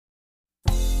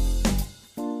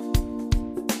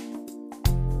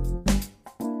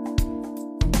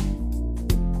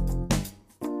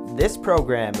This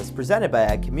program is presented by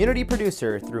a community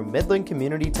producer through Midland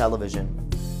Community Television.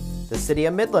 The City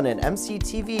of Midland and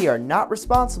MCTV are not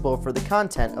responsible for the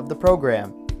content of the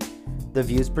program. The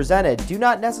views presented do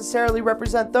not necessarily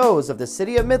represent those of the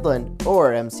City of Midland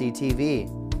or MCTV.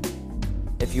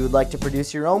 If you would like to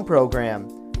produce your own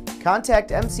program,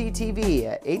 contact MCTV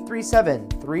at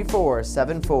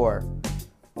 837-3474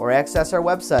 or access our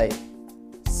website,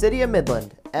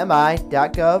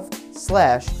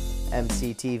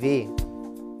 cityofmidland.mi.gov/MCTV.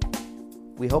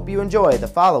 We hope you enjoy the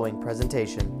following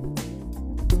presentation.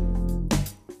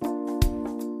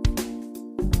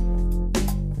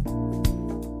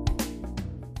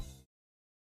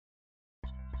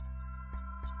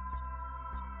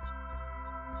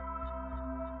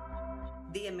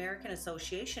 The American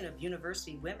Association of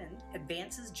University Women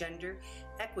advances gender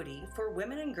equity for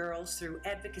women and girls through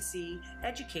advocacy,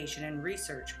 education, and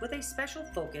research with a special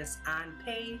focus on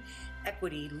pay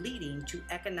equity leading to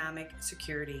economic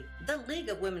security. The League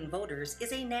of Women Voters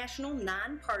is a national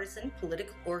nonpartisan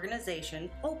political organization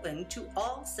open to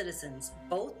all citizens,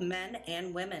 both men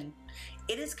and women.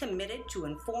 It is committed to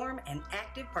inform and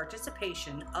active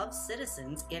participation of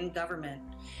citizens in government.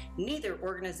 Neither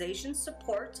organization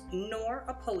supports nor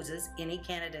opposes any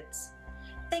candidates.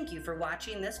 Thank you for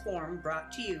watching this forum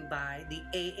brought to you by the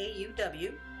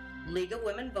AAUW, League of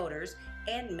Women Voters,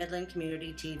 and Midland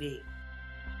Community TV.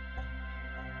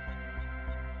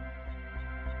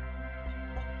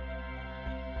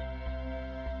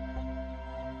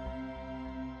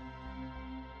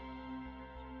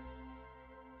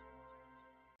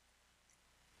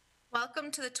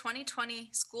 Welcome to the 2020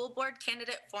 School Board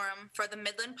Candidate Forum for the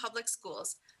Midland Public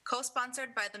Schools,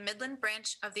 co-sponsored by the Midland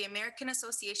branch of the American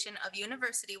Association of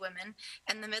University Women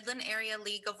and the Midland Area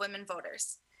League of Women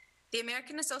Voters. The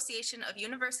American Association of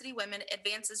University Women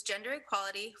advances gender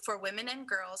equality for women and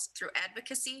girls through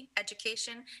advocacy,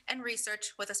 education, and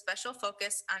research with a special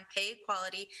focus on pay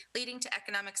equality leading to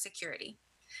economic security.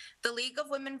 The League of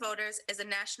Women Voters is a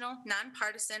national,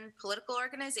 nonpartisan political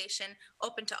organization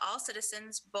open to all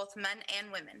citizens, both men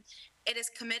and women. It is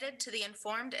committed to the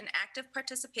informed and active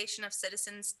participation of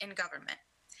citizens in government.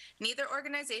 Neither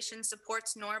organization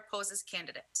supports nor opposes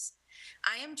candidates.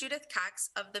 I am Judith Cox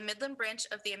of the Midland branch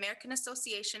of the American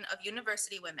Association of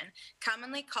University Women,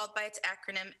 commonly called by its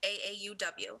acronym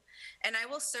AAUW, and I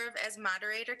will serve as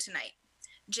moderator tonight.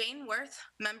 Jane Worth,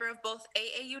 member of both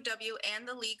AAUW and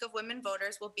the League of Women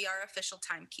Voters, will be our official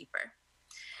timekeeper.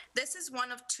 This is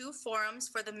one of two forums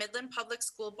for the Midland Public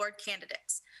School Board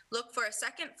candidates. Look for a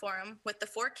second forum with the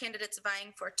 4 candidates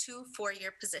vying for 2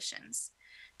 4-year positions.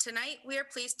 Tonight, we are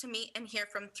pleased to meet and hear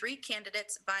from 3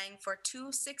 candidates vying for 2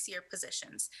 6-year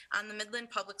positions on the Midland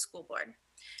Public School Board.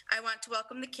 I want to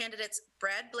welcome the candidates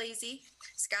Brad Blasey,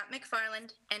 Scott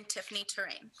McFarland, and Tiffany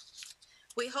Terrain.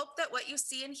 We hope that what you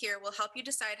see and hear will help you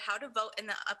decide how to vote in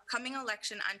the upcoming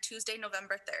election on Tuesday,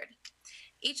 November 3rd.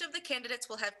 Each of the candidates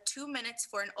will have 2 minutes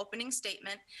for an opening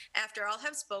statement. After all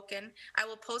have spoken, I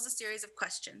will pose a series of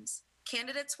questions.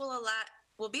 Candidates will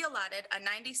be allotted a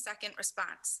 90-second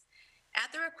response.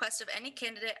 At the request of any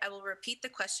candidate, I will repeat the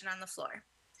question on the floor.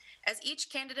 As each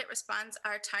candidate responds,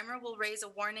 our timer will raise a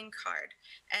warning card,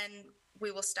 and we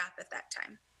will stop at that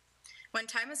time. When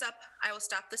time is up, I will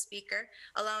stop the speaker,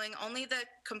 allowing only the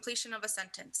completion of a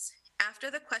sentence.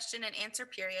 After the question and answer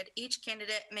period, each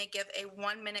candidate may give a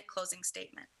 1-minute closing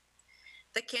statement.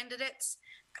 The candidates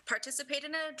participate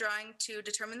in a drawing to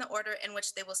determine the order in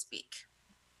which they will speak.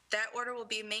 That order will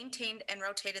be maintained and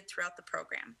rotated throughout the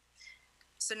program.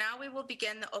 So now we will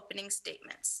begin the opening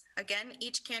statements. Again,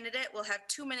 each candidate will have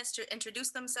 2 minutes to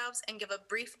introduce themselves and give a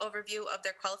brief overview of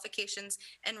their qualifications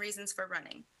and reasons for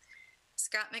running.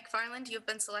 Scott McFarland, you have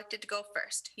been selected to go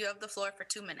first. You have the floor for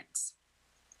 2 minutes.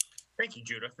 Thank you,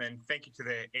 Judith, and thank you to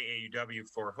the AAUW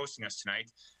for hosting us tonight.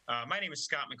 My name is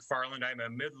Scott McFarland. I'm a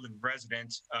Midland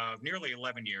resident of nearly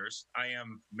 11 years. I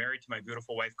am married to my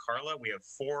beautiful wife, Carla. We have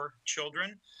 4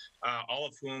 children, all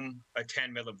of whom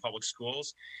attend Midland Public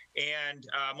Schools. And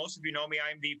most of you know me,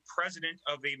 I'm the president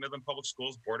of the Midland Public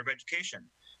Schools Board of Education.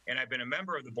 And I've been a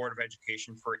member of the Board of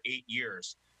Education for 8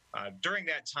 years. During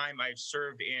that time, I've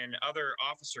served in other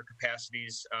officer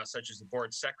capacities, such as the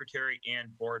board secretary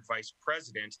and board vice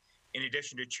president, in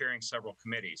addition to chairing several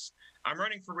committees. I'm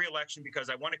running for re-election because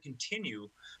I want to continue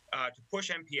to push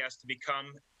MPS to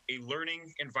become a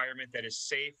learning environment that is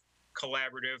safe,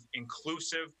 collaborative,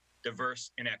 inclusive,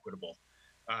 diverse, and equitable.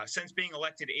 Since being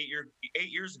elected 8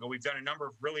 years ago, we've done a number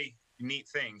of really neat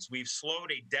things. We've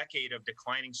slowed a decade of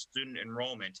declining student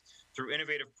enrollment through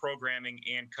innovative programming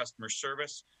and customer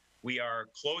service. We are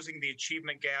closing the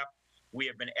achievement gap. We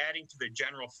have been adding to the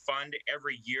general fund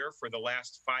every year for the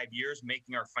last 5 years,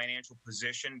 making our financial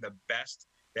position the best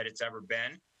that it's ever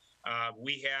been.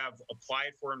 We have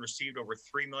applied for and received over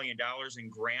 $3 million in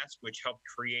grants, which helped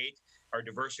create our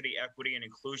diversity, equity, and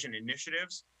inclusion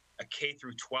initiatives, a K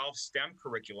through 12 STEM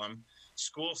curriculum,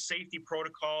 school safety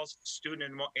protocols,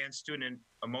 student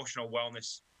emotional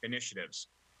wellness initiatives.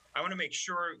 I want to make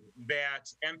sure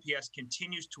that MPS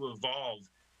continues to evolve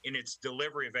in its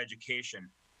delivery of education.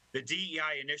 The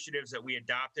DEI initiatives that we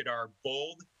adopted are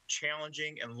bold,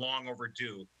 challenging, and long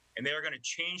overdue, and they are going to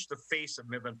change the face of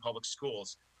Midland Public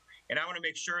Schools. And I want to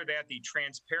make sure that the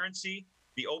transparency,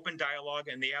 the open dialogue,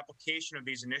 and the application of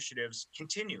these initiatives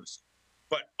continues.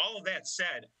 But all of that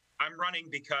said, I'm running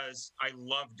because I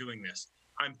love doing this.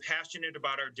 I'm passionate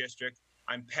about our district,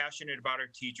 I'm passionate about our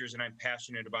teachers, and I'm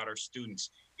passionate about our students.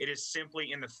 It is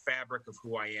simply in the fabric of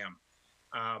who I am.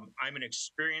 I'm an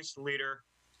experienced leader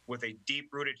with a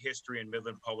deep-rooted history in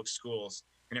Midland Public Schools.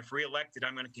 And if reelected,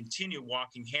 I'm going to continue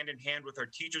walking hand in hand with our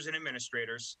teachers and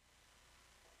administrators.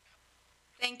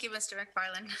 Thank you, Mr.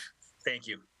 McFarland. Thank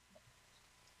you.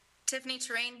 Tiffany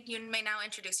Terrain, you may now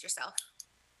introduce yourself.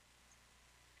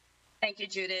 Thank you,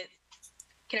 Judith.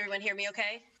 Can everyone hear me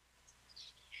okay?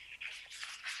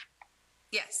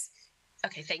 Yes.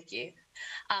 Okay, thank you.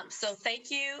 So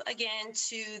thank you again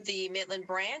to the Midland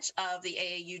branch of the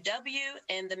AAUW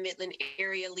and the Midland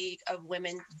Area League of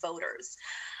Women Voters.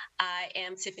 I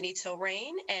am Tiffany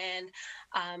Terrain, and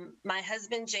my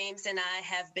husband James and I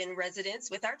have been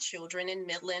residents with our children in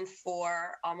Midland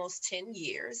for almost 10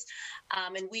 years.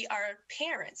 And we are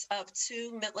parents of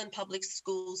 2 Midland Public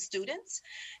School students.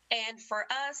 And for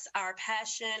us, our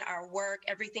passion, our work,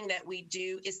 everything that we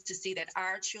do is to see that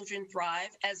our children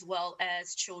thrive, as well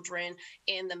as children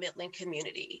in the Midland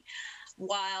community.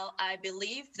 While I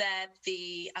believe that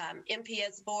the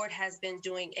MPS board has been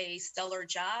doing a stellar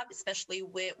job, especially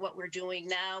with what we're doing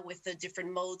now with the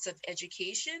different modes of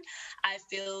education, I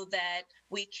feel that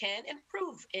we can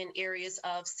improve in areas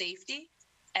of safety,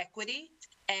 equity,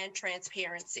 and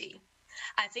transparency.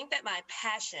 I think that my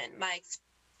passion, my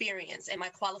experience, and my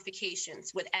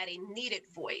qualifications would add a needed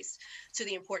voice to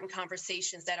the important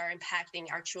conversations that are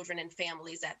impacting our children and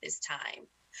families at this time.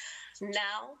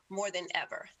 Now, more than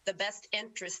ever, the best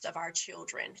interest of our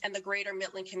children and the greater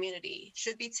Midland community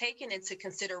should be taken into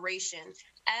consideration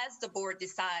as the board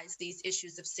decides these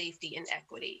issues of safety and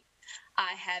equity.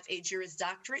 I have a Juris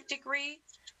Doctorate degree.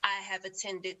 I have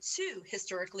attended 2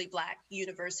 historically Black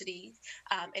universities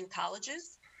and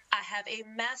colleges. I have a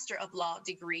Master of Law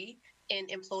degree in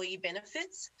employee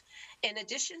benefits. In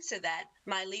addition to that,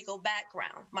 my legal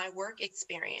background, my work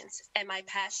experience, and my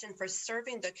passion for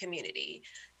serving the community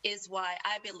is why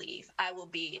I believe I will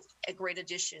be a great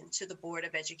addition to the Board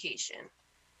of Education.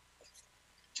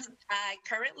 I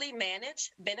currently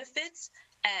manage benefits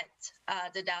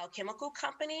at the Dow Chemical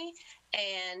Company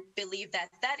and believe that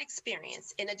that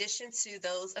experience, in addition to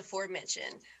those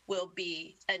aforementioned, will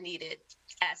be a needed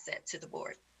asset to the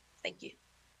board. Thank you.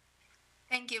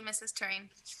 Thank you, Mrs. Terrain.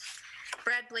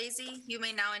 Brad Blasey, you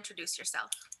may now introduce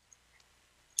yourself.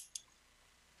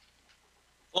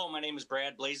 Hello, my name is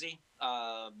Brad Blasey.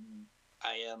 I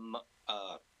am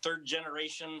a 3rd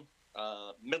generation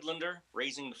Midlander,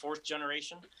 raising the 4th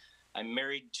generation. I'm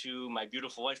married to my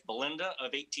beautiful wife, Belinda,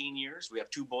 of 18 years. We have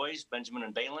 2 boys, Benjamin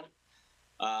and Balin.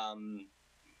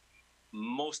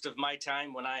 Most of my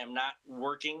time when I am not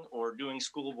working or doing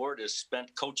school board is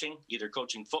spent coaching, either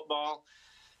coaching football,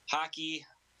 hockey,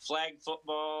 flag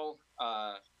football,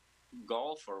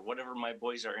 golf, or whatever my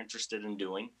boys are interested in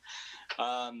doing.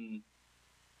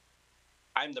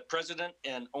 I'm the president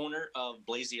and owner of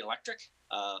Blasey Electric,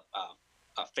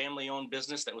 a family-owned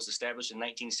business that was established in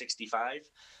 1965.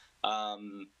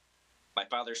 My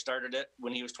father started it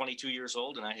when he was 22 years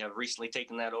old, and I have recently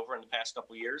taken that over in the past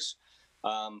couple of years.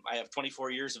 I have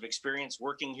 24 years of experience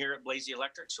working here at Blasey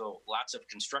Electric, so lots of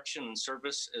construction and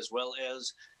service, as well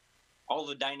as all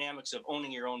the dynamics of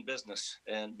owning your own business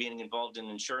and being involved in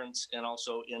insurance, and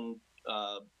also in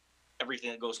everything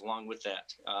that goes along with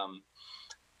that.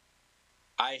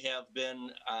 I have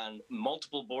been on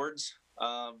multiple boards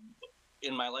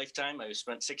in my lifetime. I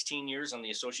spent 16 years on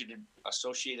the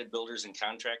Associated Builders and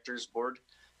Contractors Board.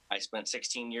 I spent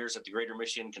 16 years at the Greater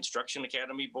Michigan Construction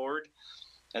Academy Board,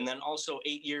 and then also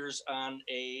 8 years on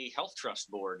a health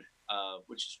trust board,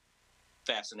 which is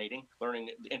fascinating, learning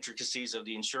the intricacies of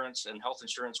the insurance and health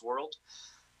insurance world.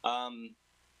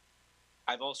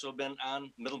 I've also been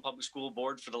on Midland Public School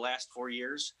Board for the last 4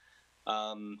 years.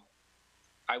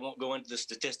 I won't go into the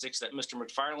statistics that Mr.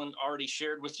 McFarland already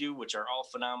shared with you, which are all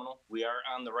phenomenal. We are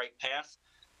on the right path.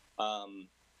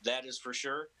 That is for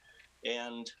sure.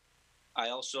 And I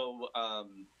also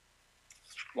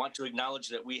want to acknowledge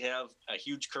that we have a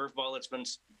huge curveball that's been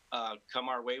come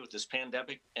our way with this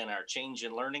pandemic and our change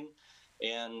in learning.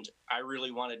 And I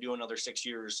really want to do another 6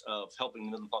 years of helping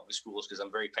the Midland Public Schools because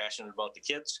I'm very passionate about the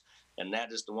kids. And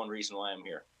that is the one reason why I'm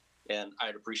here. And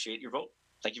I'd appreciate your vote.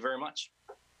 Thank you very much.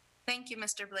 Thank you,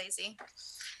 Mr. Blasey.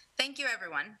 Thank you,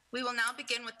 everyone. We will now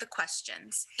begin with the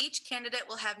questions. Each candidate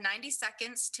will have 90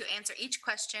 seconds to answer each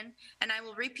question, and I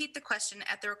will repeat the question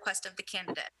at the request of the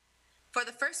candidate. For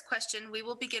the first question, we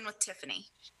will begin with Tiffany.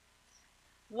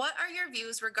 What are your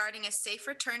views regarding a safe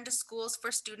return to schools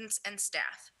for students and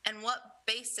staff? And what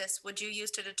basis would you use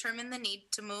to determine the need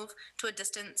to move to a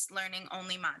distance learning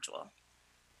only module?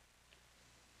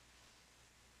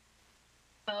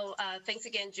 Well, thanks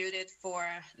again, Judith, for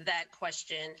that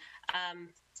question.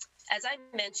 As I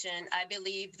mentioned, I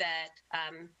believe that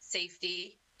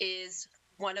safety is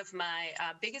one of my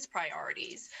biggest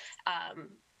priorities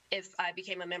if I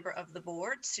became a member of the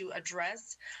board to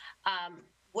address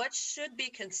what should be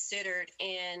considered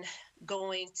in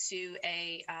going to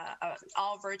an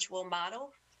all virtual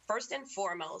model. First and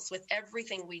foremost, with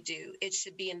everything we do, it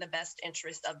should be in the best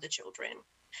interest of the children.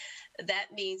 That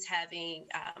means having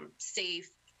safe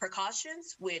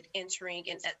precautions with entering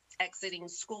and exiting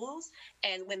schools.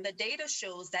 And when the data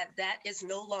shows that that is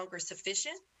no longer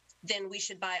sufficient, then we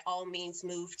should by all means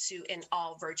move to an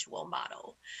all virtual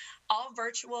model. All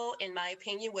virtual, in my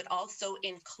opinion, would also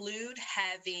include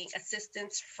having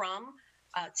assistance from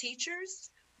teachers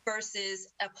versus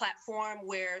a platform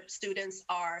where students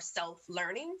are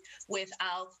self-learning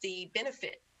without the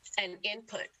benefit and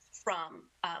input from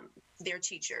their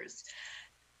teachers.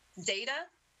 Data,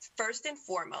 first and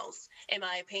foremost, in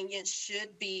my opinion,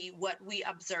 should be what we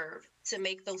observe to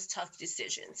make those tough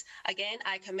decisions. Again,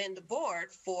 I commend the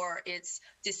board for its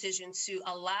decision to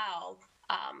allow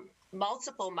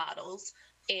multiple models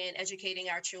in educating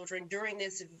our children during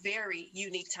this very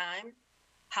unique time.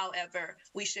 However,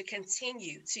 we should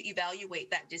continue to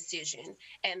evaluate that decision,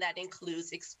 and that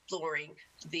includes exploring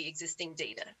the existing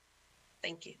data.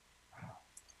 Thank you.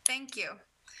 Thank you.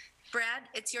 Brad,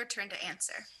 it's your turn to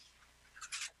answer.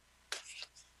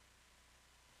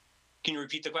 Can you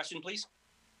repeat the question, please?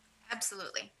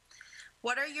 Absolutely.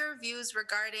 What are your views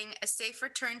regarding a safe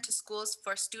return to schools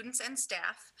for students and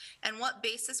staff, and what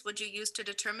basis would you use to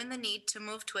determine the need to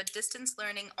move to a distance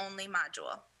learning only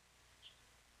module?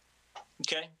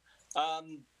 Okay.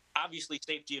 Obviously,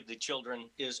 safety of the children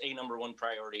is a number one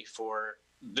priority for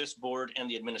this board and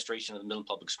the administration of the Midland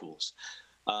Public Schools.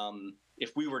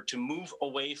 If we were to move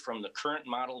away from the current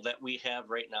model that we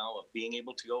have right now of being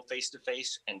able to go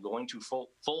face-to-face and going to full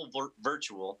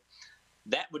virtual,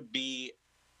 that would be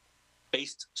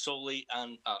based solely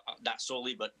on, not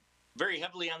solely, but very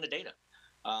heavily on the data.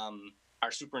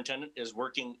 Our superintendent is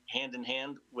working hand in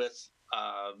hand with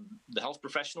the health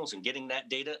professionals and getting that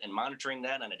data and monitoring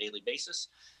that on a daily basis.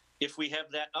 If we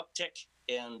have that uptick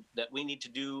and that we need to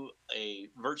do a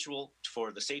virtual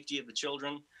for the safety of the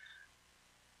children,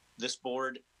 this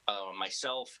board,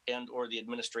 myself, and or the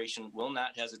administration will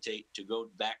not hesitate to go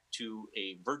back to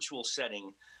a virtual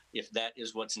setting if that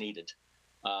is what's needed.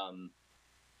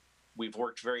 We've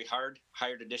worked very hard,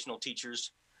 hired additional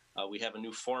teachers. We have a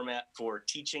new format for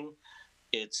teaching.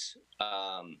 It's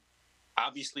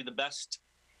obviously the best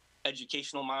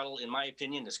educational model, in my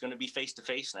opinion, is going to be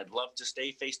face-to-face, and I'd love to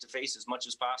stay face-to-face as much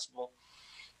as possible.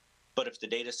 But if the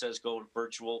data says go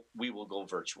virtual, we will go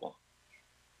virtual.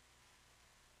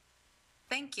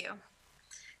 Thank you.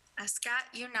 Scott,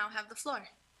 you now have the floor.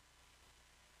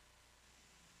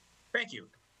 Thank you.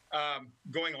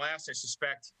 Going last, I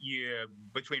suspect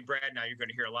between Brad and I, you're going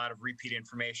to hear a lot of repeat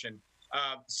information.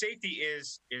 Safety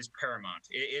is paramount.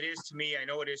 It is to me. I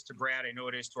know it is to Brad. I know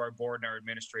it is to our board and our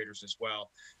administrators as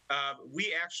well.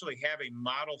 We actually have a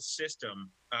model system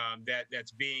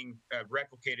that's being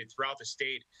replicated throughout the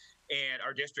state, and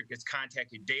our district is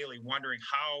contacted daily wondering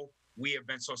how we have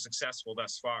been so successful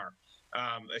thus far.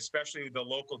 Especially the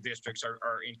local districts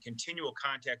are in continual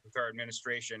contact with our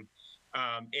administration.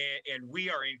 And we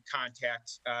are in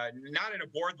contact, not at a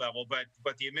board level,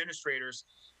 but the administrators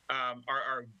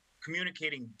are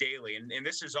communicating daily. And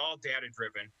this is all data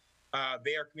driven.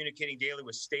 They are communicating daily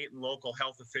with state and local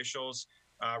health officials,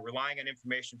 relying on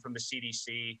information from the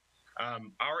CDC.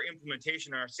 Our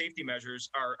implementation and our safety measures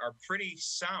are pretty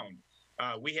sound.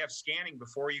 We have scanning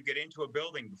before you get into a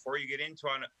building, before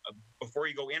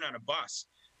you go in on a bus.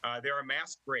 There are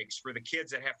mask breaks for the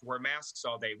kids that have to wear masks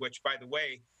all day, which, by the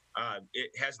way,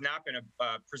 it has not been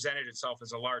presented itself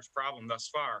as a large problem thus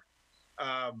far.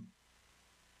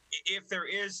 If there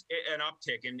is an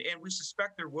uptick, and we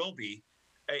suspect there will be,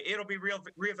 it'll be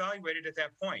reevaluated at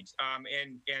that point.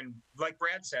 And like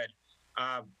Brad said,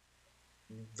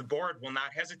 the board will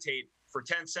not hesitate for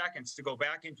 10 seconds to go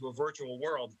back into a virtual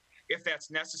world if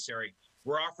that's necessary.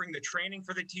 We're offering the training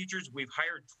for the teachers. We've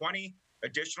hired 20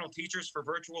 additional teachers for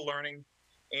virtual learning,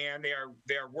 and they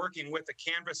are working with the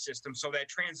Canvas system so that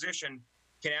transition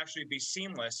can actually be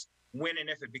seamless when and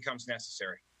if it becomes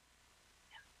necessary.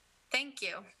 Thank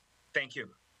you. Thank you.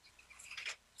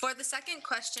 For the second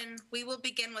question, we will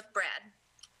begin with Brad.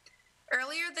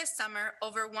 Earlier this summer,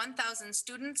 over 1,000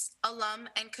 students, alum,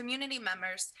 and community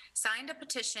members signed a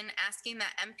petition asking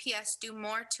that MPS do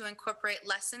more to incorporate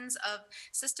lessons of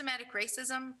systematic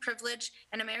racism, privilege,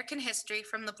 and American history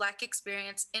from the Black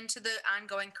experience into the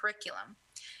ongoing curriculum.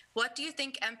 What do you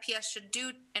think MPS should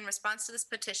do in response to this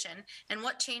petition, and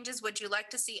what changes would you like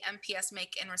to see MPS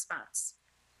make in response?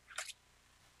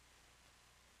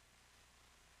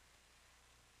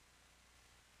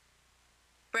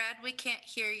 Brad, we can't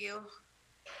hear you.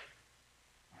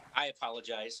 I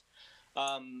apologize.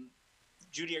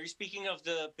 Judy, are you speaking of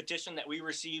the petition that we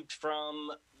received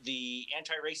from the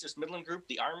anti-racist Midland group,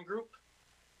 the ARM group?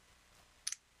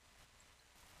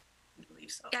 I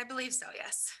believe so. I believe so,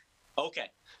 yes. Okay,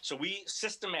 so we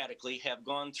systematically have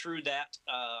gone through that,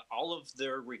 all of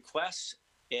their requests,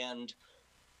 and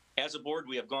as a board,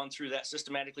 we have gone through that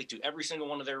systematically to every single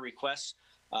one of their requests.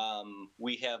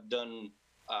 We have done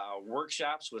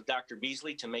workshops with Dr.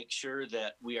 Beasley to make sure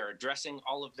that we are addressing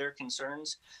all of their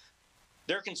concerns.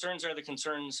 Their concerns are the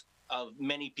concerns of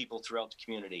many people throughout the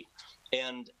community.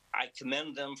 And I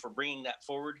commend them for bringing that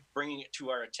forward, bringing it to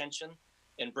our attention,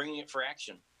 and bringing it for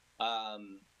action.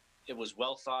 It was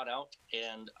well thought out,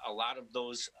 and a lot of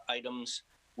those items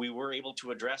we were able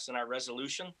to address in our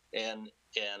resolution, and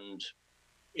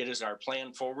it is our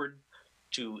plan forward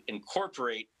to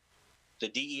incorporate the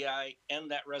DEI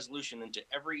and that resolution into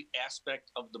every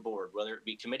aspect of the board, whether it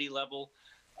be committee level,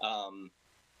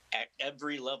 at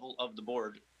every level of the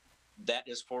board. That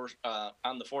is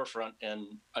on the forefront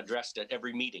and addressed at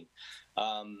every meeting.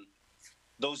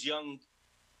 Those young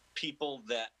people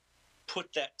that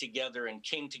put that together and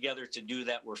came together to do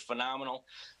that were phenomenal.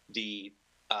 The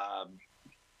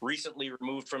recently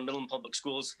removed from Midland Public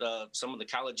Schools, some of the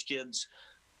college kids,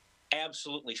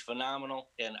 absolutely phenomenal,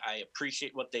 and I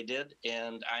appreciate what they did,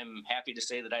 and I'm happy to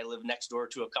say that I live next door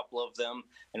to a couple of them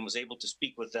and was able to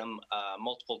speak with them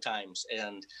multiple times,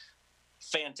 and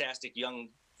fantastic young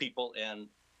people, and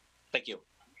thank you.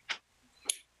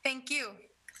 Thank you.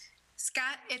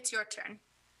 Scott, it's your turn.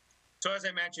 So as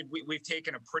I mentioned, we've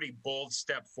taken a pretty bold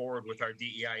step forward with our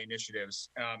DEI initiatives,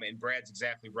 and Brad's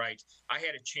exactly right. I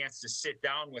had a chance to sit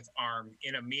down with ARM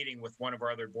in a meeting with one of our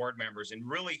other board members and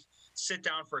really sit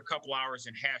down for a couple hours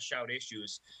and hash out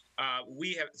issues.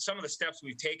 We have some of the steps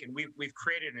we've taken. We've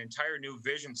created an entire new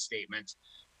vision statement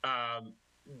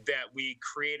that we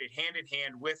created hand in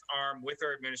hand with ARM, with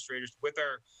our administrators, with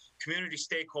our community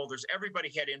stakeholders.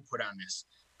 Everybody had input on this.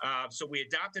 So we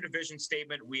adopted a vision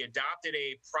statement. We adopted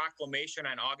a proclamation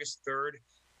on August 3rd.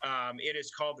 It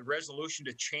is called the Resolution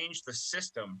to Change the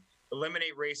System,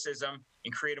 Eliminate Racism,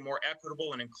 and Create a More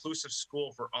Equitable and Inclusive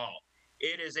School for All.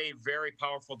 It is a very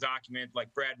powerful document.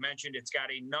 Like Brad mentioned, it's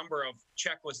got a number of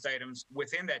checklist items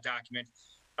within that document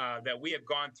that we have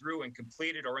gone through and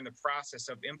completed or in the process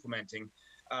of implementing.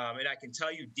 And I can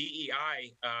tell you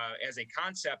DEI as a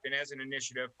concept and as an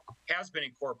initiative has been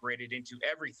incorporated into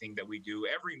everything that we do,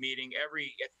 every meeting,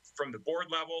 from the board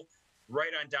level,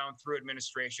 right on down through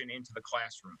administration into the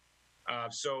classroom.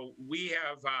 So we've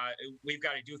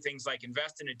got to do things like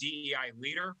invest in a DEI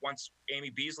leader. Once Amy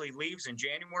Beasley leaves in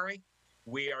January,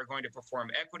 we are going to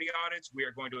perform equity audits. We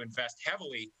are going to invest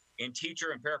heavily in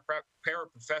teacher and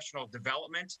paraprofessional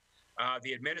development.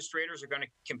 The administrators are going to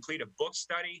complete a book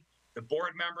study. The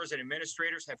board members and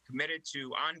administrators have committed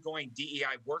to ongoing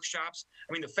DEI workshops.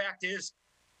 I mean, the fact is,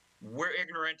 we're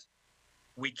ignorant.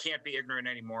 We can't be ignorant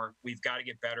anymore. We've got to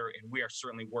get better, and we are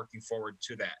certainly working forward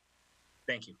to that.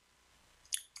 Thank you.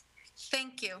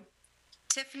 Thank you.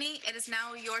 Tiffany, it is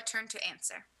now your turn to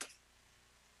answer.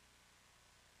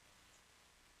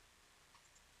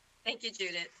 Thank you,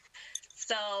 Judith.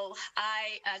 So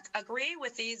I agree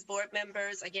with these board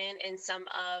members, again, in some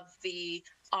of the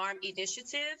ARM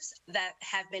initiatives that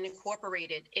have been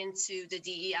incorporated into the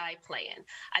DEI plan.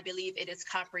 I believe it is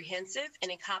comprehensive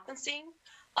and encompassing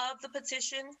of the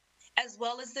petition, as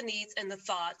well as the needs and the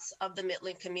thoughts of the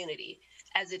Midland community,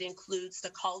 as it includes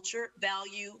the culture,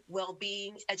 value,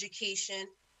 well-being, education,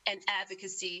 and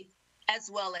advocacy, as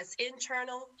well as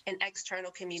internal and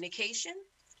external communication,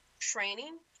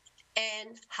 training,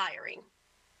 and hiring.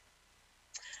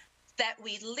 That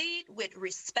we lead with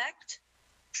respect,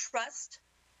 trust,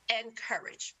 and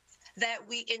courage, that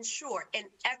we ensure an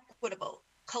equitable,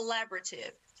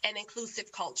 collaborative, and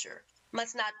inclusive culture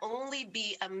must not only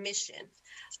be a mission,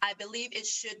 I believe it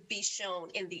should be shown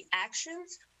in the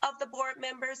actions of the board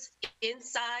members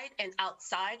inside and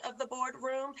outside of the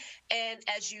boardroom. And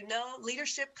as you know,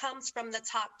 leadership comes from the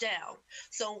top down.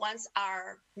 So once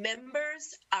our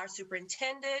members, our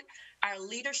superintendent, our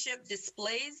leadership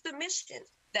displays the mission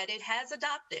that it has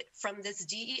adopted from this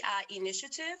DEI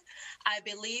initiative, I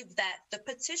believe that the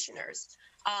petitioners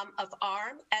of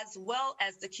ARM, as well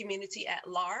as the community at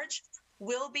large,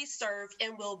 will be served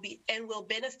and will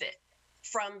benefit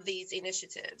from these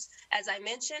initiatives. As I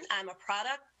mentioned, I'm a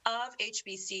product of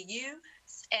HBCU,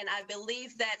 and I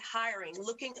believe that hiring,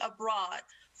 looking abroad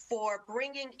for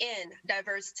bringing in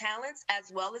diverse talents,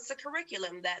 as well as the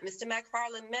curriculum that Mr.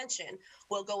 McFarland mentioned,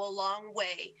 will go a long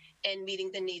way in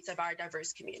meeting the needs of our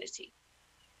diverse community.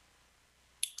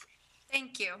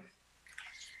 Thank you.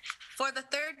 For the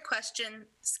third question,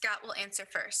 Scott will answer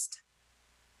first.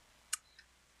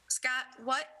 Scott,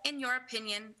 what, in your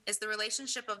opinion, is the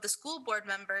relationship of the school board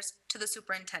members to the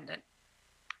superintendent?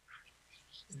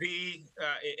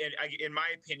 In my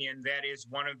opinion, that is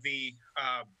one of the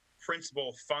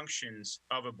principal functions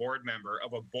of a board member,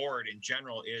 of a board in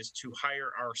general, is to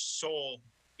hire our sole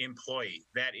employee.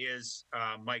 That is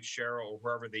Mike Sharrow, or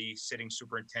whoever the sitting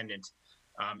superintendent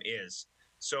is.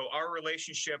 So our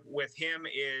relationship with him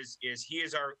is he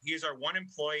is our one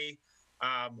employee.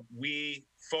 We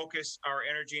focus our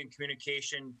energy and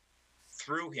communication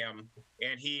through him,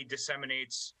 and he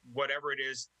disseminates whatever it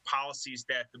is, policies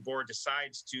that the board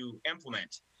decides to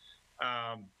implement.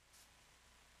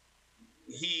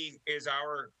 He is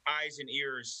our eyes and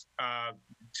ears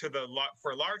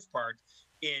for a large part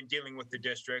in dealing with the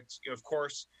district. Of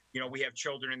course, we have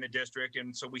children in the district,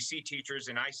 and so we see teachers,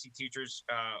 and I see teachers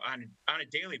on a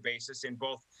daily basis in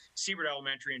both Seabird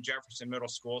Elementary and Jefferson Middle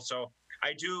School. So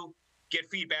I do get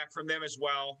feedback from them as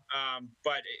well.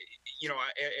 But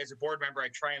as a board member, I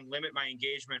try and limit my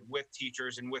engagement with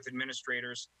teachers and with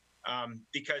administrators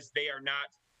because they are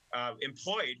not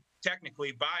employed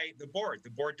technically by the board.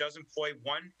 The board does employ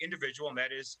one individual, and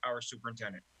that is our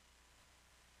superintendent.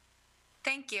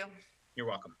 Thank you. You're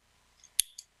welcome.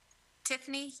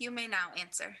 Tiffany, you may now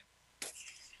answer.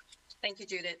 Thank you,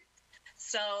 Judith.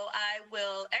 So I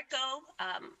will echo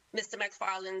Mr.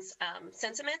 McFarland's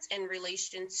sentiments in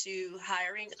relation to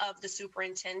hiring of the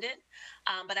superintendent,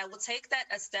 but I will take that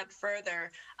a step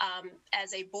further.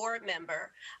 As a board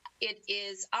member, it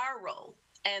is our role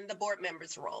and the board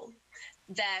member's role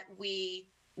that we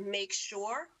make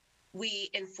sure we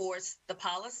enforce the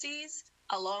policies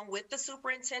along with the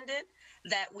superintendent,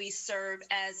 that we serve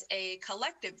as a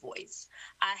collective voice.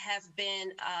 I have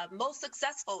been most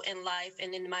successful in life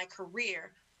and in my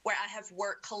career where I have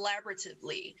worked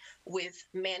collaboratively with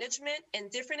management in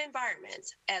different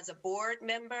environments as a board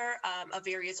member of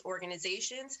various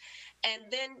organizations. And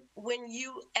then when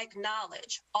you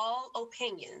acknowledge all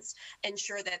opinions,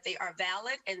 ensure that they are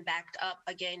valid and backed up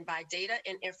again by data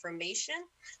and information.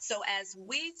 So as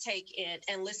we take in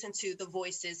and listen to the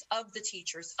voices of the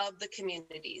teachers, of the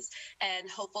communities, and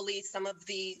hopefully some of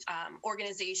the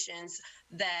organizations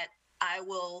that I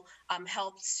will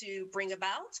help to bring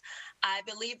about, I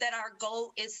believe that our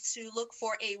goal is to look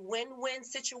for a win-win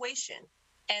situation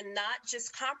and not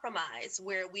just compromise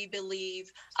where we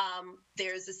believe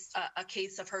there's a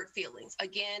case of hurt feelings.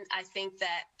 Again, I think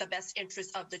that the best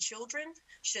interest of the children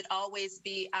should always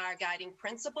be our guiding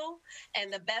principle.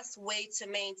 And the best way to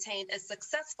maintain a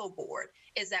successful board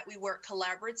is that we work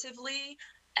collaboratively,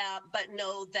 but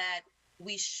know that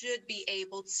we should be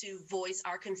able to voice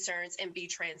our concerns and be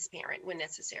transparent when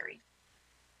necessary.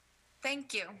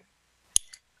 Thank you.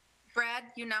 Brad,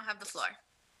 you now have the floor.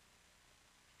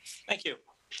 Thank you.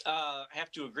 I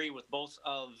have to agree with both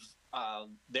of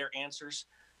their answers.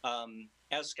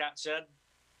 As Scott said,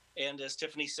 and as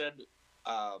Tiffany said,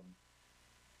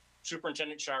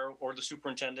 Superintendent Sharrow, or the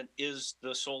superintendent, is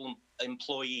the sole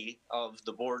employee of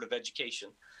the Board of Education.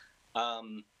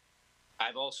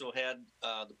 I've also had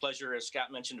the pleasure, as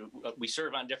Scott mentioned, we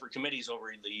serve on different committees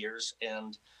over the years.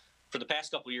 And for the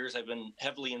past couple of years, I've been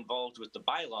heavily involved with the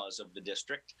bylaws of the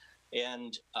district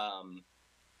and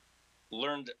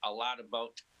learned a lot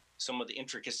about some of the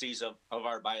intricacies of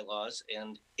our bylaws.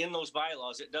 And in those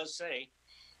bylaws, it does say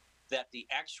that the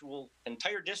actual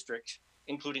entire district,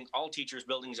 including all teachers,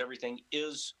 buildings, everything,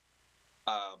 is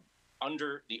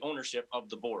under the ownership of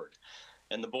the board.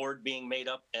 And the board being made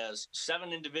up as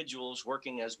 7 individuals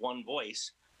working as one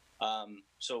voice.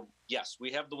 So yes,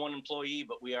 we have the one employee,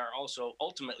 but we are also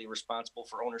ultimately responsible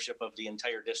for ownership of the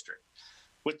entire district.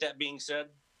 With that being said,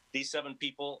 these 7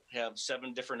 people have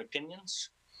 7 different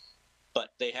opinions. but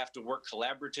they have to work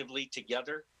collaboratively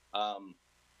together.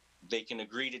 They can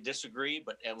agree to disagree,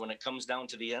 but when it comes down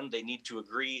to the end, they need to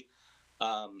agree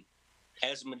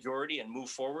as a majority and move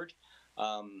forward.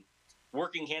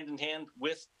 Working hand in hand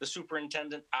with the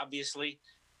superintendent, obviously,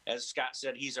 as Scott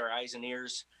said, he's our eyes and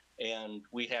ears, and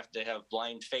we have to have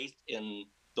blind faith in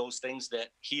those things that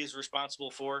he is responsible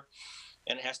for.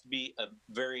 And it has to be a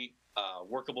very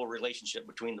workable relationship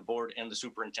between the board and the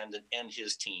superintendent and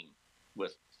his team.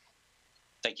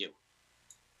 Thank you.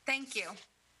 Thank you.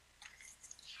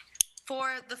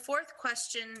 For the fourth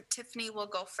question, Tiffany will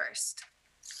go first.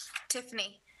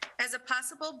 Tiffany, as a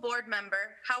possible board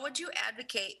member, how would you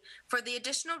advocate for the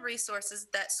additional resources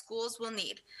that schools will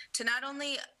need to not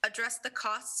only address the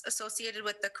costs associated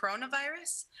with the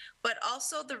coronavirus, but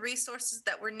also the resources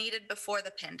that were needed before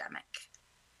the pandemic?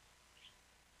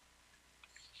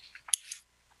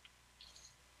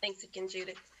 Thanks again,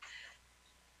 Judith.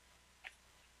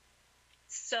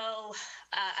 So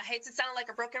I hate to sound like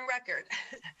a broken record,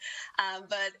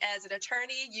 but as an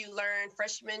attorney, you learn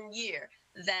freshman year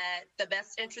that the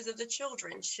best interest of the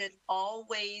children should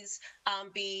always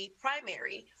be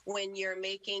primary when you're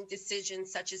making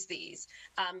decisions such as these.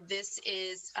 This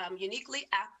is uniquely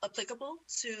applicable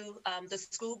to the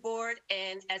school board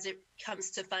and as it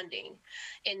comes to funding.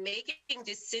 In making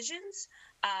decisions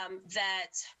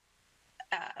that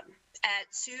add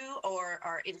to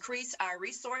or increase our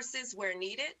resources where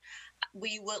needed,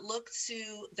 we would look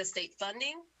to the state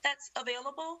funding that's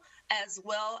available, as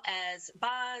well as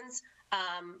bonds,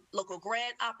 local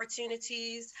grant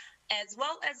opportunities, as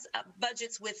well as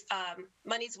budgets with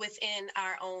monies within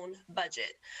our own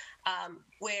budget,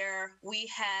 where we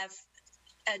have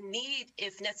a need,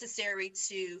 if necessary,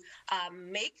 to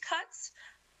make cuts.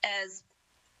 As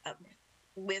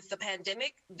with the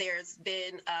pandemic, there's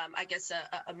been, I guess,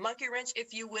 a monkey wrench,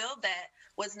 if you will, that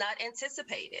was not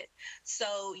anticipated.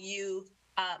 So you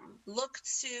look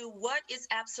to what is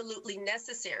absolutely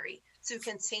necessary to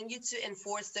continue to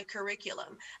enforce the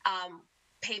curriculum,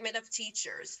 payment of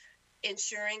teachers,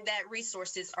 ensuring that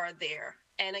resources are there,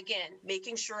 and again,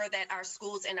 making sure that our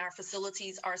schools and our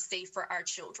facilities are safe for our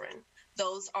children.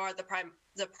 Those are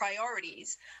the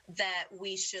priorities that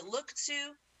we should look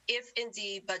to if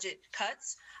indeed budget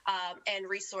cuts and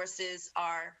resources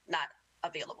are not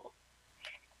available.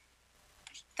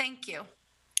 Thank you.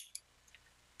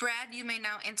 Brad, you may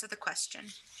now answer the question.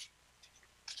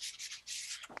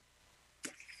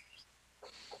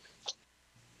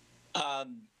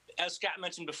 As Scott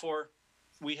mentioned before,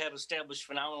 we have established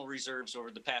phenomenal reserves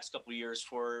over the past couple of years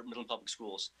for Midland Public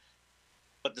Schools.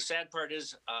 But the sad part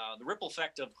is the ripple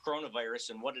effect of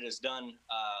coronavirus and what it has done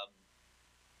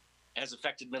has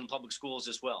affected Midland Public Schools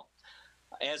as well.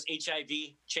 As HIV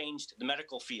changed the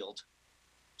medical field,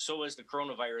 so has the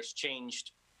coronavirus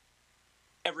changed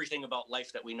everything about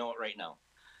life that we know it right now,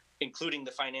 including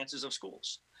the finances of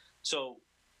schools. So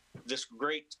this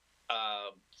great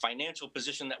financial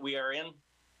position that we are in,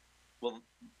 well,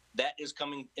 that is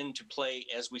coming into play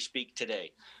as we speak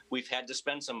today. We've had to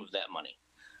spend some of that money.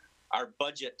 Our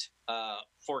budget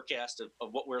forecast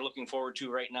of what we're looking forward to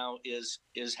right now is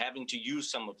having to use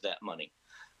some of that money.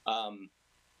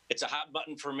 It's a hot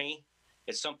button for me.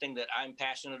 It's something that I'm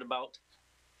passionate about.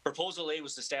 Proposal A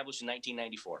was established in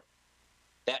 1994.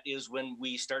 That is when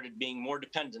we started being more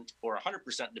dependent, or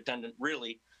 100% dependent,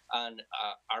 really, on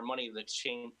our money of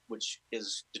exchange, which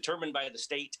is determined by the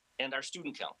state and our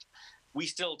student count. We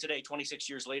still today, 26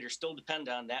 years later, still depend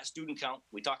on that student count.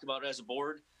 We talk about it as a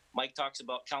board. Mike talks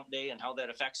about count day and how that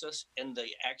affects us, and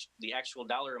the actual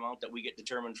dollar amount that we get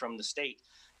determined from the state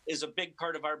is a big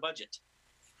part of our budget.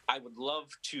 I would love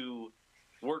to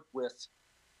work with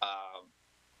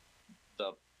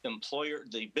the employer,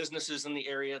 the businesses in the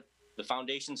area, the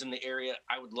foundations in the area.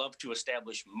 I would love to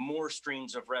establish more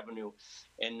streams of revenue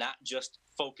and not just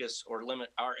focus or limit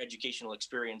our educational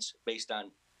experience based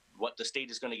on what the state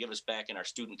is going to give us back in our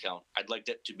student count. I'd like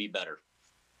that to be better.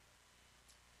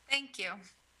 Thank you.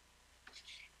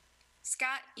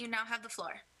 Scott, you now have the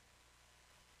floor.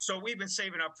 So we've been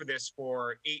saving up for this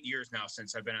for 8 years now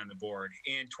since I've been on the board.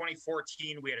 In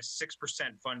 2014, we had a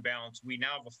 6% fund balance. We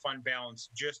now have a fund balance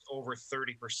just over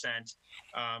 30%.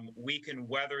 We can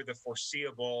weather the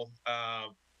foreseeable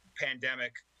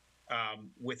pandemic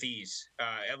with ease,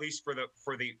 at least for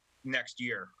the next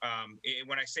year.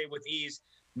 When I say with ease,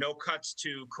 no cuts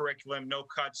to curriculum, no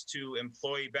cuts to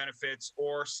employee benefits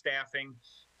or staffing.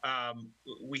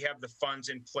 We have the funds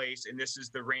in place, and this is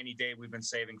the rainy day we've been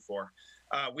saving for.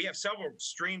 We have several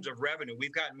streams of revenue.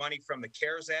 We've gotten money from the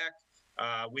CARES Act.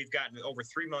 We've gotten over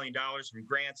 $3 million from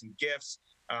grants and gifts,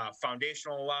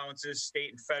 foundational allowances, state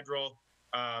and federal.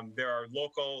 There are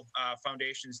local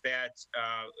foundations that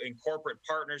and corporate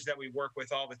partners that we work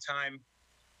with all the time.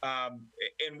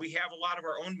 And we have a lot of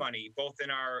our own money, both in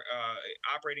our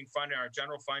operating fund and our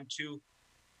general fund, to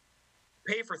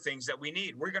pay for things that we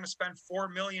need. We're going to spend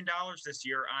 $4 million this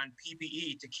year on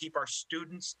PPE to keep our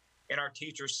students and our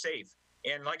teachers safe.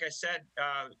 And like I said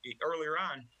earlier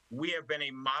on, we have been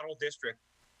a model district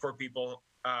for people,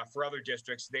 for other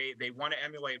districts. They want to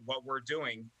emulate what we're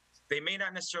doing. They may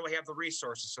not necessarily have the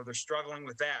resources, so they're struggling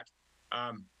with that.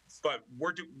 But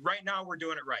right now we're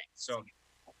doing it right. So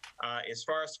as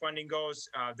far as funding goes,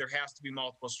 there has to be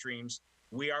multiple streams.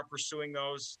 We are pursuing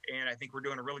those, and I think we're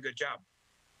doing a really good job.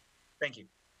 Thank you.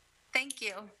 Thank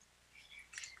you.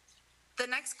 The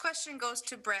next question goes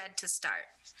to Brad to start.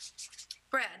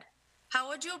 Brad, how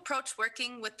would you approach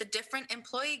working with the different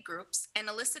employee groups and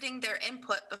eliciting their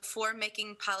input before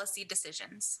making policy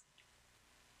decisions?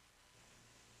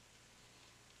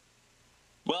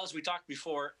 Well, as we talked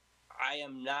before, I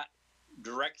am not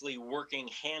directly working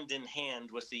hand in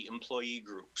hand with the employee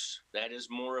groups. That is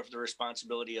more of the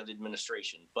responsibility of the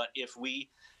administration. But if we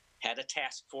had a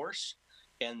task force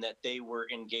and that they were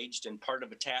engaged in part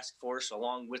of a task force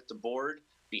along with the board,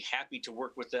 be happy to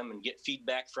work with them and get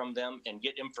feedback from them and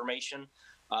get information.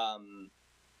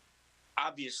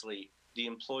 Obviously, the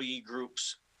employee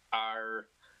groups are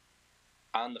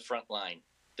on the front line.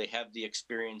 They have the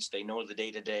experience. They know the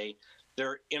day-to-day.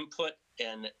 Their input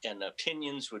and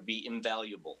opinions would be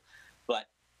invaluable. But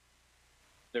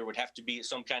there would have to be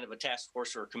some kind of a task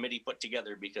force or a committee put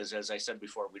together because, as I said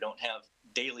before, we don't have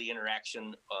daily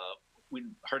interaction. We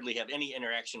hardly have any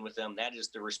interaction with them. That is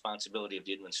the responsibility of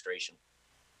the administration.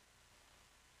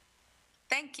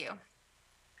 Thank you.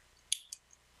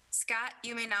 Scott,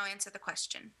 you may now answer the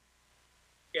question.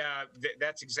 Yeah,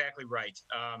 that's exactly right.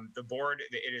 The board,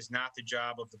 it is not the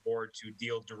job of the board to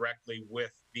deal directly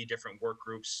with the different work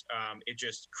groups. It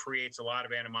just creates a lot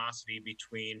of animosity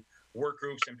between work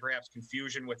groups and perhaps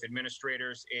confusion with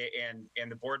administrators and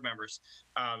the board members.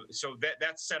 So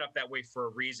that's set up that way for a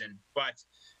reason. But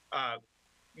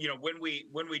you know, when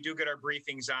we do get our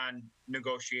briefings on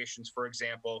negotiations, for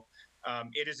example,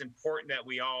 it is important that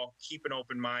we all keep an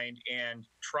open mind and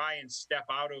try and step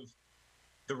out of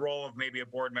the role of maybe a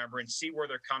board member and see where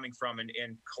they're coming from,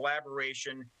 and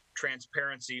collaboration,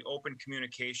 transparency, open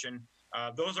communication.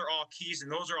 Those are all keys, and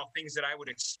those are all things that I would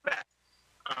expect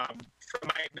from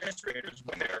my administrators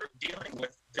when they're dealing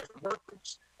with different work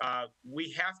groups.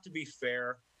 We have to be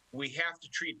fair. We have to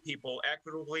treat people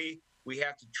equitably. We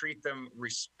have to treat them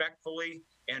respectfully,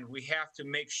 and we have to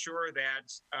make sure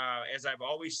that, as I've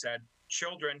always said,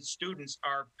 children, students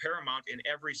are paramount in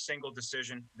every single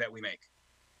decision that we make.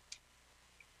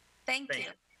 Thank you.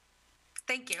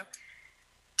 Thank you.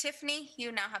 Tiffany,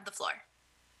 you now have the floor.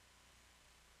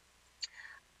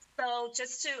 So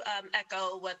just to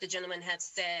echo what the gentleman had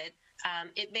said,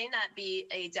 it may not be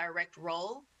a direct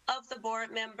role of the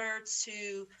board member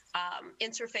to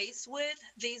interface with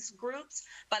these groups,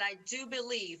 but I do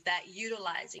believe that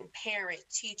utilizing parent,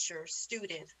 teacher,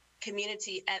 student,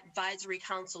 community advisory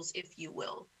councils, if you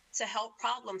will, to help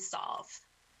problem solve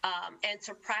and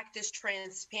to practice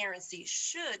transparency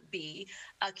should be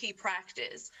a key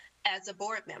practice as a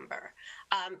board member,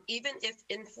 even if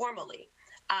informally.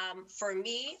 For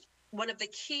me, one of the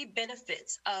key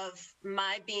benefits of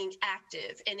my being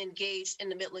active and engaged in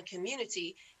the Midland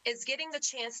community is getting the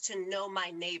chance to know my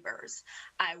neighbors.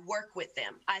 I work with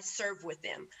them. I serve with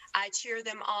them. I cheer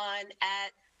them on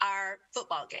at our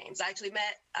football games. I actually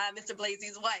met Mr.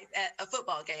 Blasey's wife at a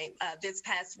football game this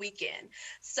past weekend.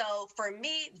 So for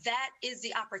me, that is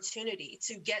the opportunity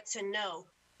to get to know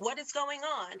what is going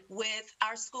on with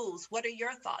our schools. What are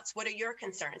your thoughts? What are your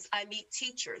concerns? I meet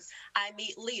teachers. I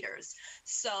meet leaders.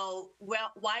 So,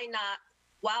 well, why not?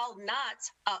 While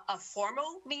not a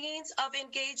formal means of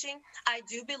engaging, I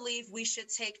do believe we should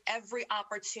take every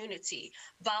opportunity,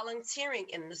 volunteering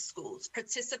in the schools,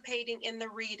 participating in the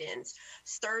read-ins,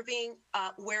 serving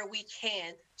where we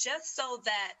can, just so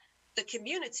that the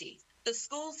community, the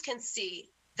schools can see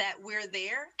that we're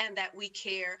there and that we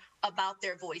care about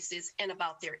their voices and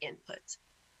about their input.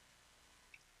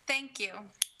 Thank you.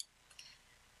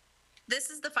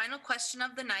 This is the final question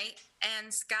of the night,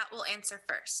 and Scott will answer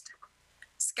first.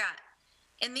 Scott,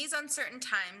 in these uncertain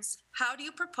times, how do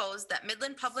you propose that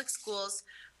Midland Public Schools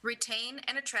retain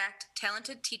and attract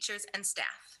talented teachers and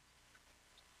staff?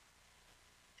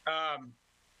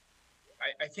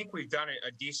 I think we've done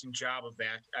a decent job of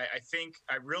that.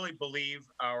 I really believe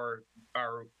our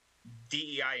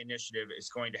DEI initiative is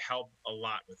going to help a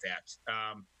lot with that.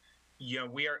 You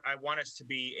know, I want us to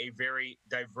be a very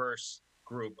diverse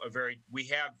group. We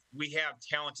have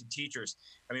talented teachers.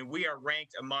 I mean, we are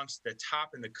ranked amongst the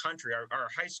top in the country. Our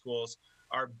high schools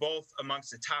are both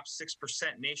amongst the top 6%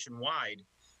 nationwide.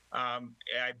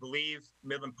 I believe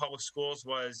Midland Public Schools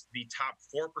was the top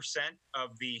 4%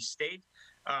 of the state.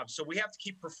 So we have to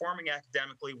keep performing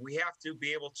academically. We have to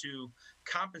be able to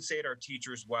compensate our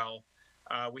teachers well.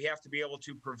 We have to be able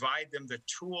to provide them the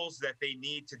tools that they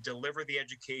need to deliver the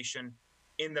education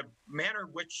in the manner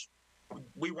which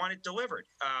we want it delivered.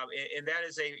 And that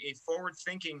is a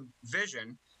forward-thinking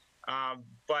vision.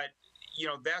 But, you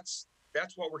know, that's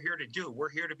what we're here to do. We're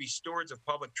here to be stewards of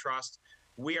public trust.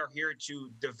 We are here to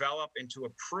develop and to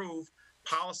approve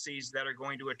policies that are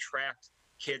going to attract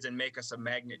kids and make us a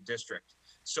magnet district.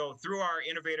 So through our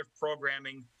innovative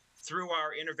programming, through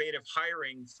our innovative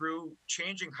hiring, through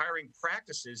changing hiring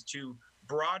practices to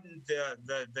broaden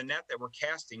the net that we're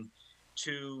casting,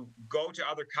 to go to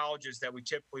other colleges that we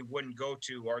typically wouldn't go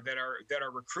to, or that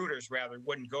our recruiters rather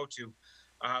wouldn't go to.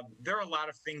 There are a lot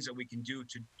of things that we can do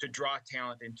to draw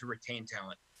talent and to retain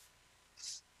talent.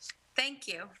 Thank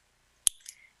you.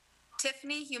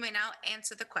 Tiffany, you may now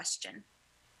answer the question.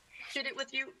 Judith,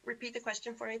 would you repeat the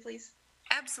question for me, please?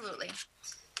 Absolutely.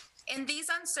 In these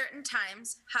uncertain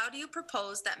times, how do you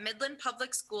propose that Midland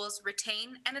Public Schools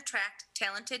retain and attract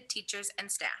talented teachers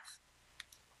and staff?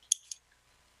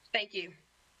 Thank you.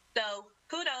 So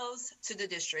kudos to the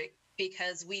district,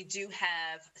 because we do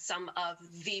have some of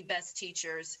the best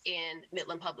teachers in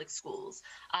Midland Public Schools.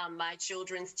 My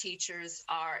children's teachers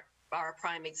are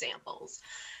prime examples.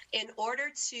 In order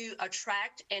to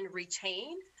attract and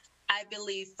retain, I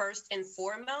believe first and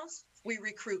foremost, we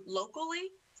recruit locally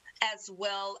as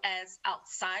well as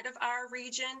outside of our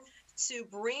region to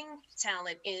bring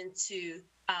talent into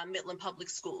Midland Public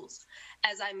Schools.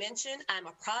 As I mentioned, I'm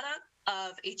a product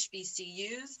of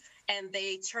HBCUs, and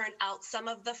they turn out some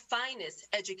of the finest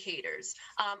educators,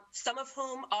 some of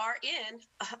whom are in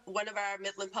one of our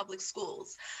Midland Public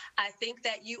Schools. I think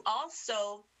that you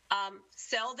also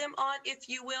sell them on, if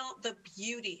you will, the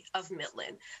beauty of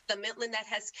Midland, the Midland that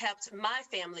has kept my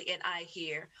family and I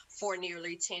here for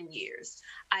nearly 10 years.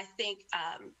 I think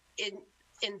in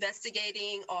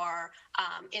investigating or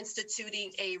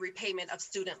instituting a repayment of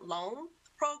student loan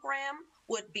program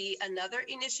would be another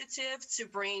initiative to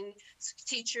bring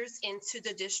teachers into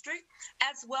the district,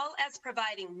 as well as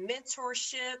providing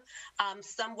mentorship,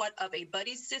 somewhat of a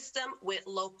buddy system with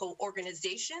local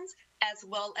organizations, as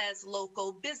well as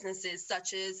local businesses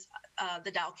such as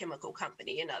the Dow Chemical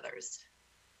Company and others.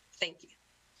 Thank you.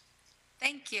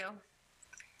 Thank you.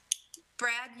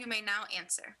 Brad, you may now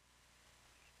answer.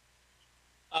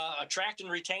 Attract and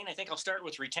retain. I think I'll start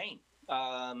with retain.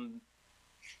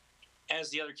 As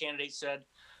the other candidate said,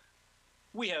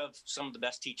 we have some of the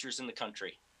best teachers in the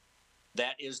country.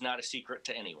 That is not a secret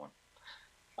to anyone.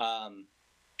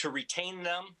 To retain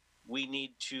them, we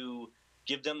need to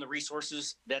give them the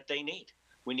resources that they need.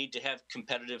 We need to have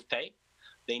competitive pay.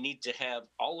 They need to have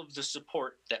all of the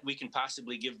support that we can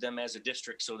possibly give them as a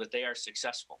district so that they are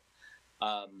successful.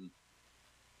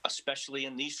 Especially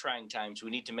in these trying times, we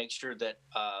need to make sure that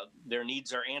their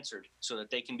needs are answered so that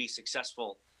they can be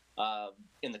successful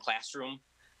in the classroom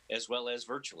as well as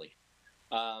virtually.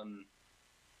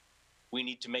 We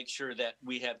need to make sure that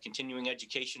we have continuing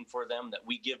education for them, that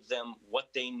we give them what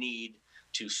they need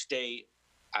to stay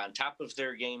on top of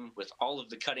their game with all of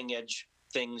the cutting edge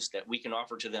things that we can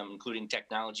offer to them, including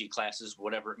technology classes,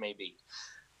 whatever it may be.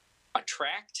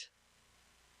 Attract,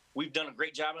 we've done a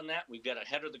great job on that. We've got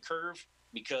ahead of the curve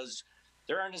because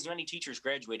there aren't as many teachers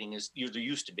graduating as there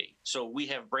used to be. So we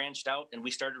have branched out and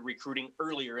we started recruiting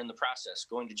earlier in the process,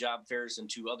 going to job fairs and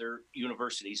to other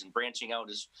universities and branching out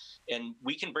and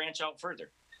we can branch out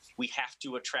further. We have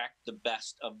to attract the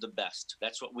best of the best.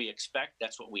 That's what we expect.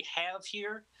 That's what we have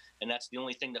here. And that's the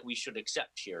only thing that we should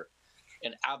accept here.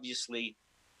 And obviously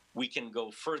we can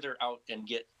go further out and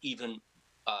get even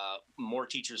more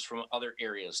teachers from other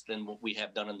areas than what we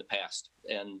have done in the past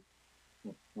and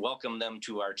welcome them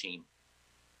to our team.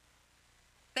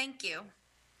 Thank you.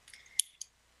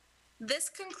 This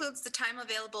concludes the time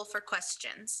available for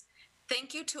questions.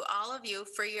 Thank you to all of you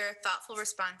for your thoughtful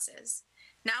responses.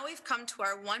 Now we've come to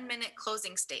our 1-minute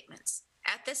closing statements.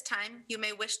 At this time, you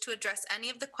may wish to address any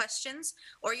of the questions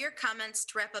or your comments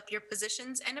to wrap up your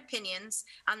positions and opinions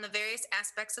on the various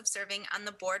aspects of serving on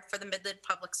the board for the Midland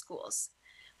Public Schools.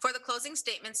 For the closing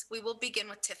statements, we will begin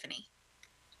with Tiffany.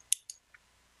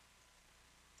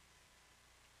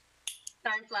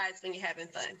 Time flies when you're having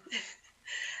fun.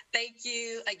 Thank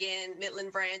you again,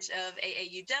 Midland branch of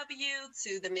AAUW,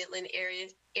 to the Midland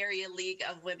Area League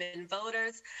of Women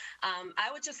Voters.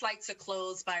 I would just like to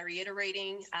close by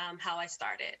reiterating how I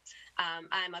started.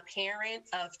 I'm a parent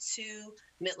of 2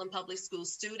 Midland Public School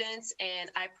students,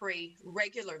 and I pray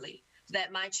regularly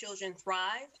that my children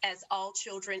thrive as all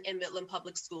children in Midland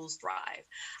Public Schools thrive.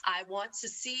 I want to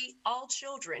see all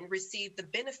children receive the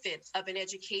benefits of an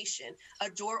education, a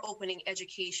door-opening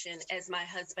education, as my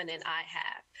husband and I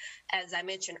have. As I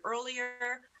mentioned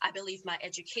earlier, I believe my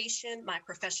education, my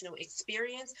professional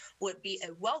experience would be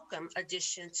a welcome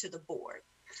addition to the board.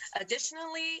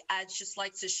 Additionally, I'd just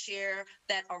like to share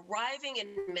that arriving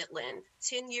in Midland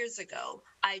 10 years ago,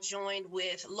 I joined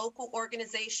with local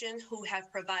organizations who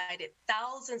have provided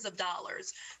thousands of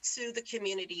dollars to the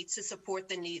community to support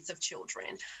the needs of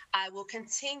children. I will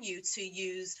continue to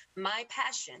use my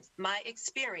passion, my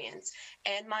experience,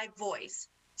 and my voice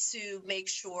to make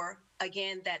sure,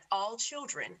 again, that all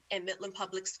children in Midland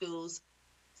Public Schools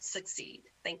succeed.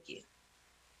 Thank you.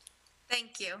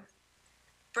 Thank you.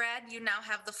 Brad, you now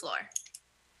have the floor.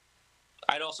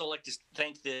 I'd also like to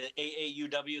thank the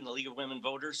AAUW and the League of Women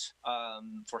Voters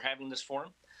for having this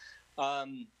forum.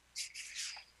 I've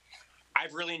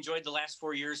really enjoyed the last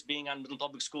 4 years being on Midland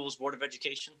Public Schools Board of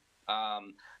Education.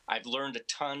 I've learned a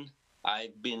ton.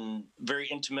 I've been very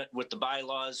intimate with the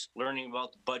bylaws, learning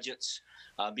about the budgets,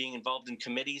 being involved in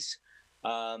committees.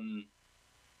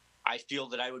 I feel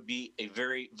that I would be a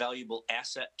very valuable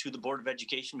asset to the Board of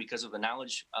Education because of the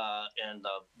knowledge and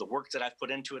the work that I've put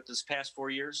into it this past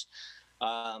 4 years.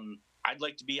 I'd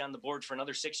like to be on the board for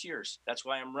another 6 years. That's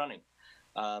why I'm running.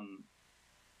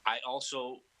 I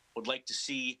also would like to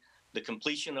see the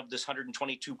completion of this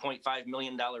 $122.5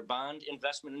 million bond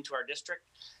investment into our district.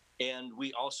 And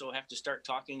we also have to start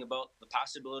talking about the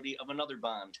possibility of another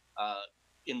bond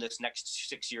in this next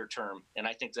 6-year term. And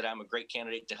I think that I'm a great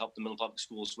candidate to help the Midland Public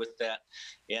Schools with that.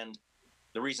 And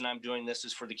the reason I'm doing this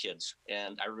is for the kids.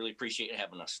 And I really appreciate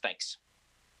having us. Thanks.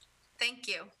 Thank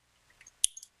you.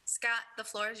 Scott, the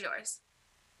floor is yours.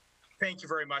 Thank you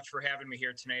very much for having me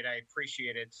here tonight. I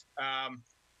appreciate it.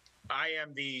 I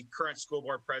am the current school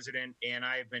board president, and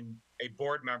I have been a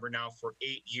board member now for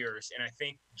 8 years. And I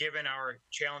think given our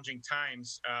challenging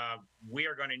times, we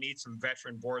are going to need some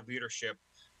veteran board leadership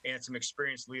and some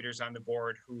experienced leaders on the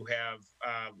board who have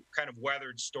kind of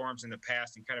weathered storms in the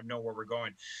past and kind of know where we're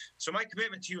going. So my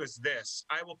commitment to you is this: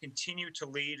 I will continue to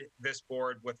lead this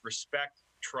board with respect,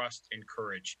 trust, and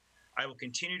courage. I will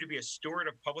continue to be a steward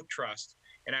of public trust,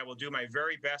 and I will do my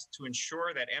very best to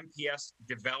ensure that MPS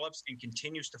develops and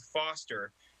continues to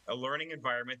foster a learning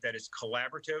environment that is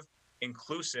collaborative,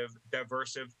 inclusive,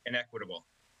 diverse, and equitable.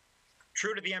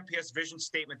 True to the MPS vision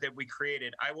statement that we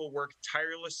created, I will work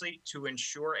tirelessly to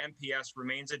ensure MPS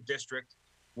remains a district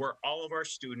where all of our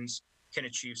students can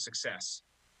achieve success.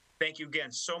 Thank you again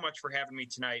so much for having me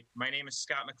tonight. My name is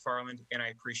Scott McFarland, and I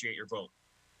appreciate your vote.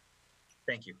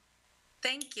 Thank you.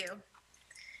 Thank you.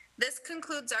 This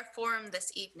concludes our forum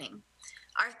this evening.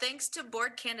 Our thanks to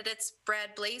board candidates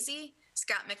Brad Blasey,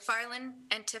 Scott McFarland,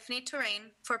 and Tiffany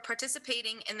Terrain for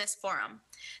participating in this forum.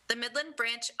 The Midland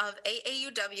branch of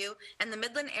AAUW and the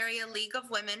Midland Area League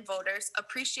of Women Voters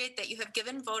appreciate that you have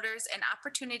given voters an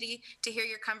opportunity to hear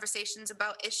your conversations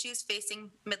about issues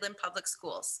facing Midland Public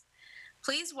Schools.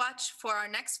 Please watch for our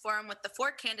next forum with the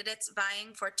 4 candidates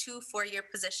vying for 2 four-year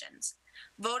positions.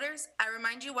 Voters, I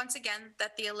remind you once again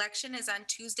that the election is on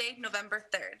Tuesday, November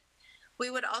 3rd. We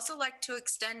would also like to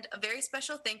extend a very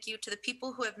special thank you to the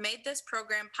people who have made this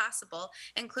program possible,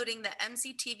 including the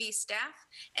MCTV staff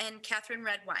and Catherine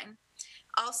Redwine.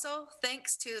 Also,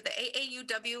 thanks to the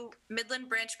AAUW Midland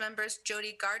branch members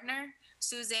Jody Gardner,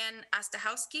 Suzanne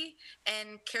Ostahowski,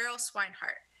 and Carol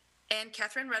Swinehart, and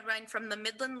Catherine Redwine from the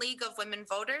Midland League of Women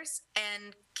Voters,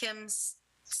 and Kim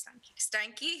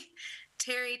Steinke,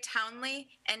 Terry Townley,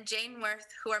 and Jane Worth,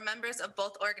 who are members of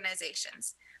both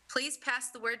organizations. Please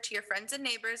pass the word to your friends and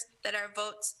neighbors that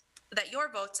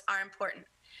your votes are important.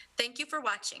 Thank you for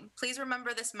watching. Please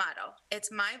remember this motto: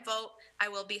 it's my vote, I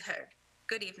will be heard.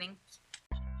 Good evening.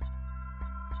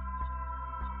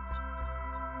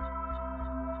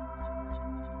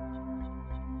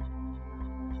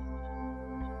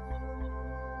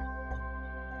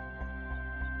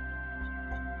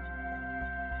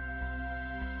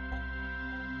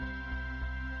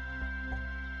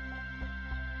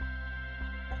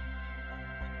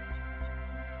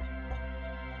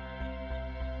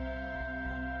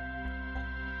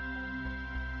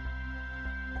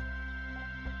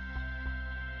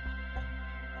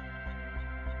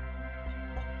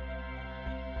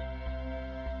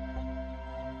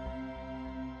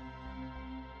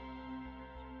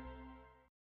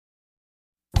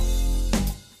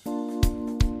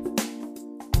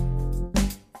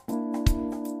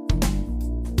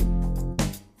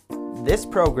 This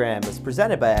program is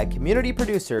presented by a community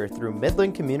producer through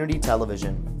Midland Community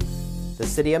Television. The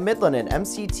City of Midland and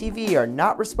MCTV are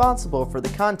not responsible for the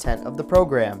content of the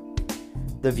program.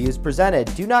 The views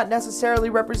presented do not necessarily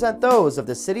represent those of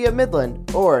the City of Midland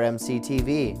or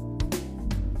MCTV.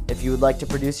 If you would like to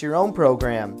produce your own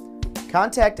program,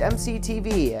 contact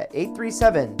MCTV at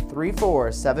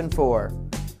 837-3474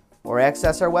 or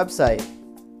access our website,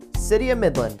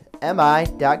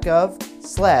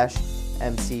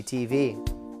 cityofmidlandmi.gov/MCTV.